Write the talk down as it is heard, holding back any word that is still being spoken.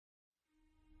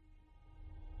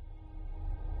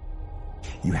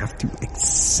You have to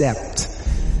accept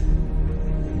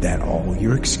that all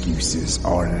your excuses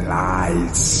are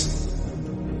lies.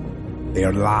 They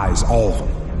are lies, all of them.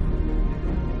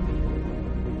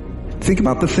 Think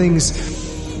about the things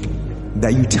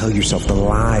that you tell yourself, the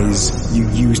lies you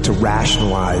use to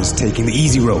rationalize taking the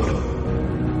easy road.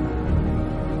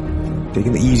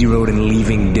 Taking the easy road and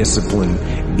leaving discipline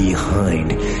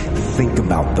behind. Think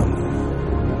about them.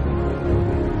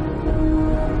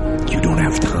 You don't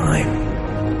have time.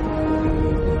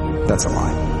 That's a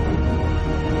lie.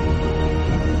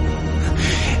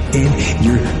 And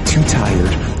you're too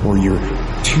tired, or you're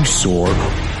too sore,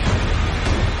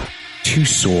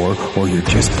 or you're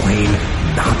just plain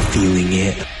not feeling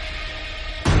it.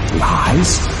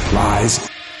 Lies, lies,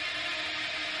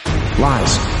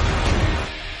 lies.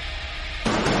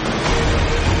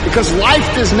 Because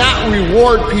life does not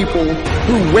reward people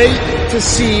who wait to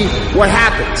see what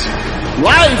happens.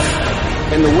 Life,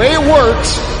 and the way it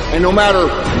works, and no matter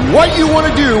what you want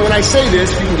to do when I say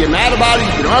this, you can get mad about it,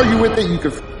 you can argue with it, you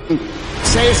can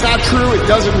say it's not true, it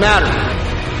doesn't matter.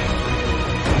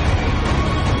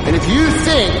 And if you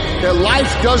think that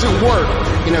life doesn't work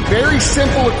in a very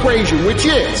simple equation, which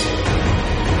is,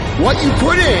 what you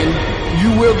put in, you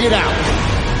will get out.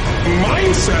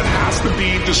 Mindset has to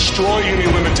be destroy any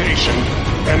limitation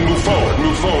and move forward,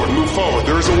 move forward, move forward.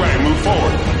 There is a way, move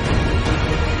forward.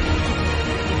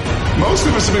 Most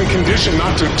of us have been conditioned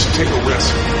not to take a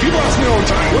risk. People ask me all the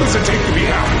time, what does it take to be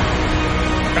happy?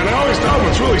 And I always tell them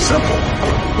it's really simple.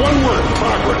 One word,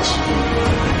 progress.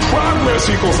 Progress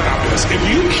equals happiness. If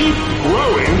you keep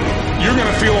growing, you're going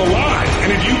to feel alive.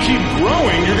 And if you keep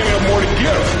growing, you're going to have more to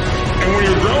give. And when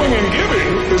you're growing and giving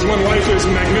is when life is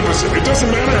magnificent. It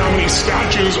doesn't matter how many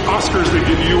statues, Oscars they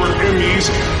give you, or Emmys,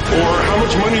 or how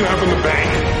much money you have in the bank.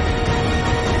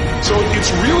 So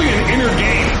it's really an inner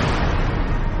game.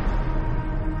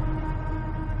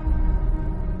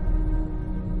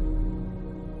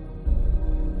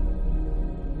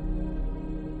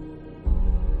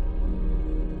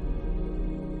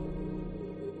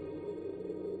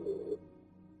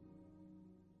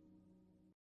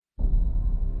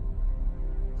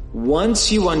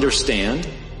 Once you understand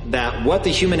that what the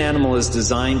human animal is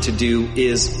designed to do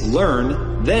is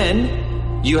learn,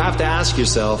 then you have to ask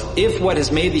yourself if what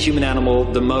has made the human animal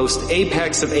the most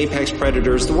apex of apex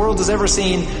predators the world has ever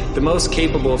seen, the most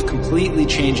capable of completely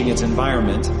changing its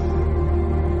environment,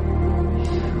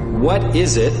 what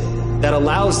is it that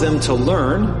allows them to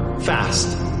learn fast?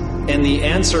 And the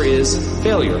answer is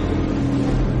failure.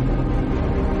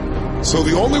 So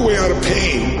the only way out of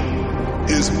pain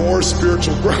is more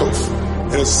spiritual growth.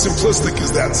 And as simplistic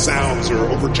as that sounds or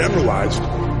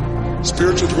overgeneralized,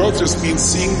 spiritual growth just means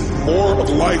seeing more of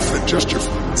life than just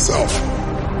yourself.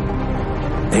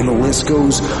 And the list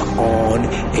goes on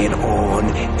and on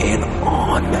and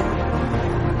on.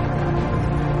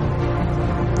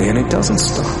 And it doesn't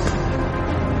stop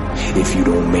if you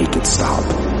don't make it stop.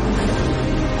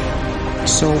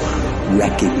 So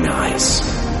recognize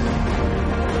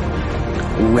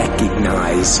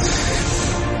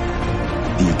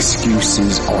the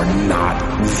excuses are not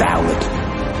valid.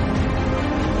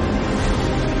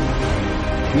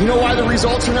 You know why the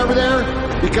results are never there?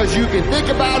 Because you can think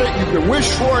about it, you can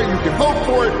wish for it, you can hope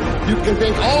for it, you can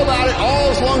think all about it all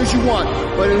as long as you want.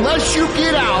 But unless you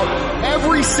get out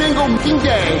every single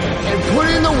day and put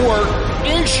in the work,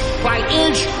 inch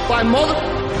by mother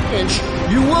inch,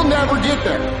 you will never get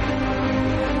there.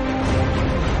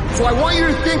 So I want you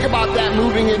to think about that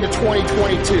moving into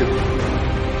 2022.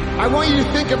 I want you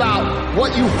to think about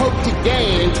what you hope to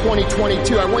gain in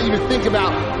 2022. I want you to think about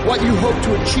what you hope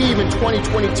to achieve in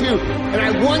 2022. And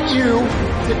I want you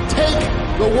to take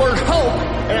the word hope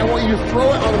and I want you to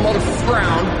throw it on the motherfucking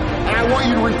ground and I want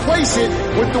you to replace it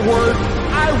with the word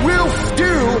I will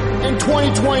do in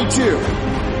 2022.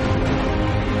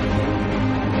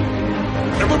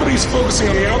 Everybody's focusing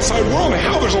on the outside world, and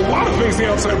how there's a lot of things in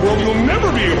the outside world you'll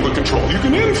never be able to control. You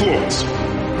can influence,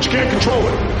 but you can't control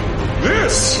it.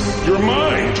 This, your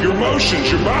mind, your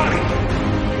emotions, your body.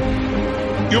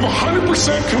 You have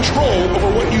 100% control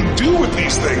over what you do with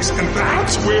these things, and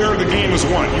that's where the game is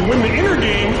won. You win the inner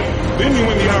game, then you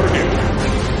win the outer game.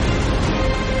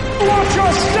 Watch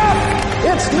your step.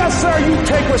 It's necessary you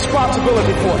take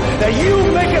responsibility for it. That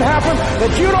you make it happen, that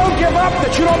you don't give up,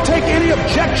 that you don't take any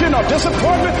objection or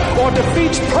disappointment or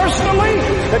defeats personally,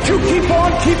 that you keep on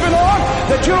keeping on,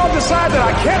 that you don't decide that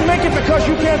I can't make it because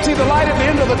you can't see the light at the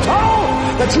end of the tunnel,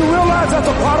 that you realize that's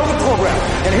a part of the program.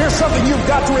 And here's something you've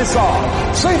got to resolve.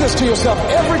 Say this to yourself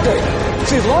every day.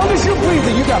 See, as long as you're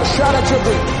breathing, you got a shot at your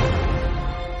dream.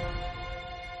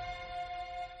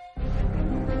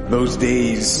 Those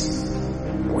days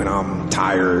when I'm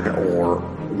tired or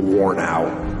worn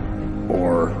out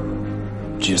or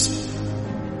just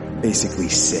basically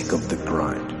sick of the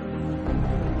grind.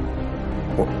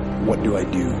 What do I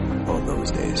do on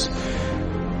those days?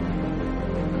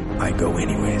 I go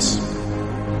anyways.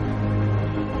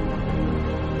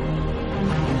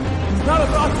 It's not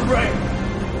about the rain.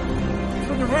 It's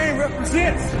what the rain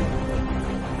represents.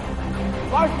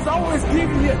 Life is always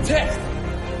giving you a test.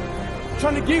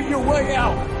 Trying to give you a way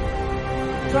out.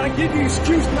 Trying to give you an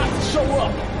excuse not to show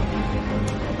up.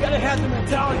 You gotta have the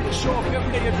mentality to show up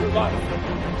every day of your life.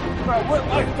 No matter what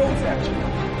life throws at you.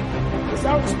 It's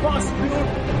our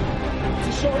responsibility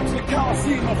to show up to the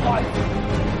Coliseum of life.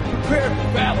 Prepare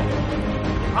for battle.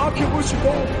 I don't care what you're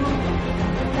going through,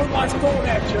 what life's throwing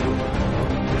at you.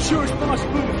 It's your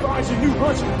responsibility to find your new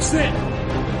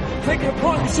 100%. Take it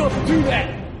upon yourself to do that.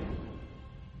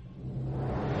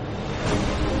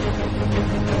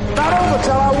 Not over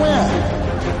till I win.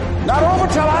 Not over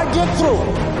till I get through.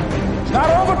 Not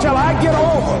over till I get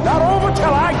over. Not over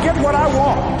till I get what I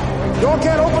want. Door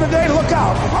can't open today, look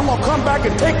out. I'm going to come back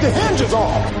and take the hinges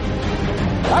off.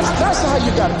 That's how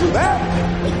you got to do that.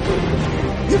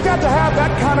 You've got to have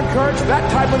that kind of courage,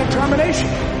 that type of determination.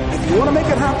 If you want to make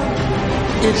it happen,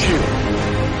 it's you.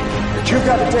 But you've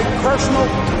got to take personal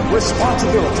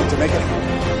responsibility to make it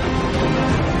happen.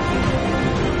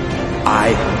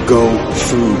 I go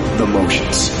through the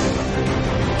motions.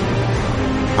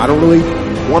 I don't really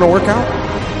want to work out.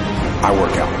 I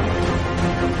work out.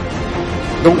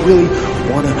 Don't really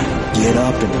want to get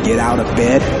up and get out of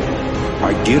bed.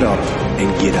 I get up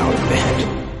and get out of bed.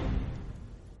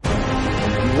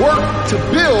 Work to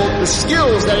build the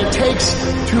skills that it takes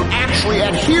to actually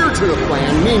adhere to the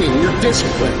plan, meaning your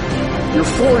discipline, your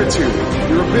fortitude,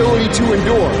 your ability to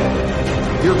endure,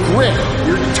 your grit,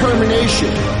 your determination,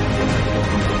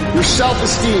 your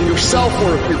self-esteem, your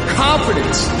self-worth, your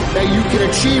confidence that you can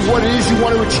achieve what it is you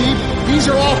want to achieve. These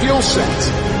are all skill sets.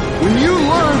 When you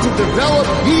learn to develop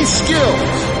these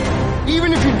skills,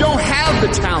 even if you don't have the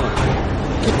talent,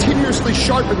 continuously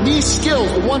sharpen these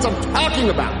skills, the ones I'm talking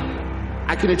about,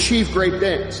 I can achieve great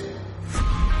things.